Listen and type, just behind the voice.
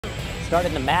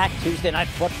Starting the MAC, Tuesday Night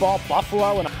Football,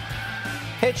 Buffalo, and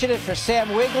pitching it for Sam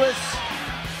Wiglusz.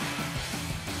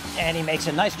 And he makes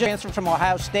a nice transfer from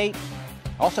Ohio State.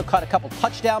 Also caught a couple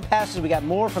touchdown passes. We got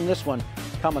more from this one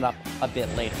coming up a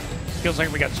bit later. Feels like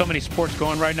we got so many sports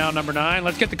going right now, number 9.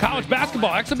 Let's get the college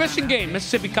basketball exhibition game.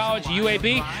 Mississippi College,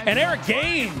 UAB, and Eric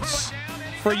Gaines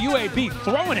for UAB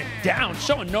throwing it down,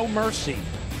 showing no mercy.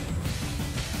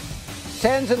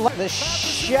 Sends and the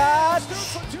shot.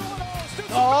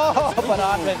 Oh, but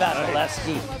Andre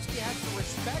Vasilevsky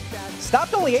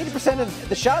stopped only 80% of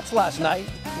the shots last night,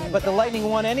 but the Lightning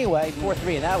won anyway,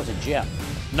 4-3, and that was a gem.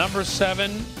 Number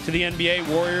 7 to the NBA,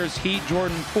 Warriors, Heat,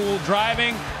 Jordan Poole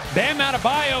driving. Bam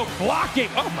Adebayo blocking.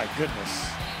 Oh, my goodness.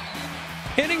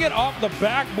 Hitting it off the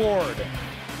backboard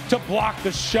to block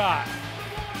the shot.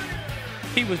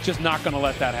 He was just not going to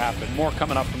let that happen. More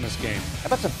coming up from this game. How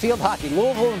about some field hockey?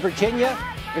 Louisville and Virginia.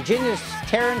 Virginia's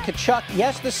Taryn Tkachuk.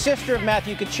 Yes, the sister of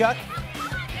Matthew Tkachuk.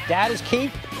 Dad is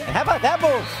Keith. And how about that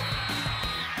move?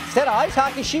 Instead of ice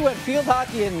hockey, she went field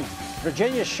hockey, and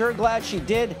Virginia's sure glad she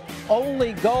did.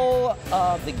 Only goal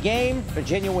of the game.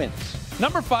 Virginia wins.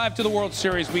 Number 5 to the World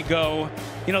Series we go.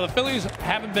 You know, the Phillies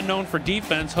haven't been known for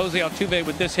defense. Jose Altuve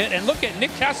with this hit. And look at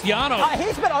Nick Castellanos.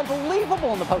 He's been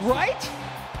unbelievable in the postseason. Right?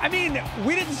 I mean,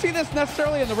 we didn't see this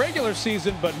necessarily in the regular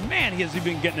season, but man, has he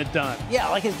been getting it done. Yeah,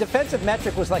 like his defensive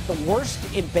metric was like the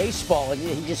worst in baseball, and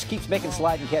he just keeps making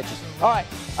sliding catches. All right,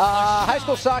 high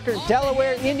school soccer in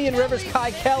Delaware, Indian River's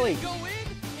Kai Kelly.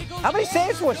 How many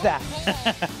saves was that?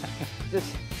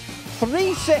 Just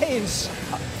 3 saves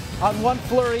on one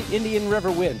flurry. Indian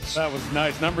River wins. That was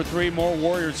nice. Number 3, more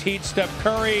Warriors Heat. Steph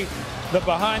Curry, the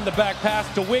behind-the-back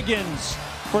pass to Wiggins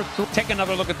for take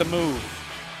another look at the move.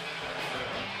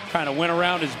 Trying to win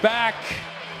around his back.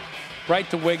 Right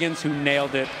to Wiggins, who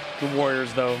nailed it. The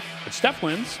Warriors, though. But Steph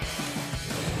wins.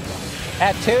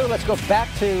 At 2, let's go back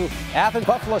to Athens.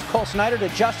 Buffalo's Cole Snyder to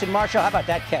Justin Marshall. How about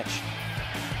that catch?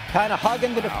 Kind of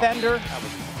hugging the defender. That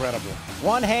was incredible.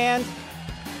 One hand.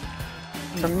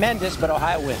 Tremendous, but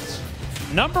Ohio wins.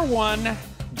 Number 1,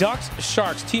 Ducks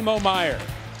Sharks, Timo Meyer.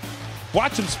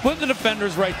 Watch him split the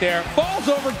defenders right there. Falls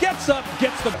over, gets up,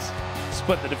 gets the...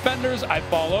 Split the defenders, I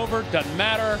fall over, doesn't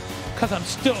matter, because I'm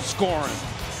still scoring.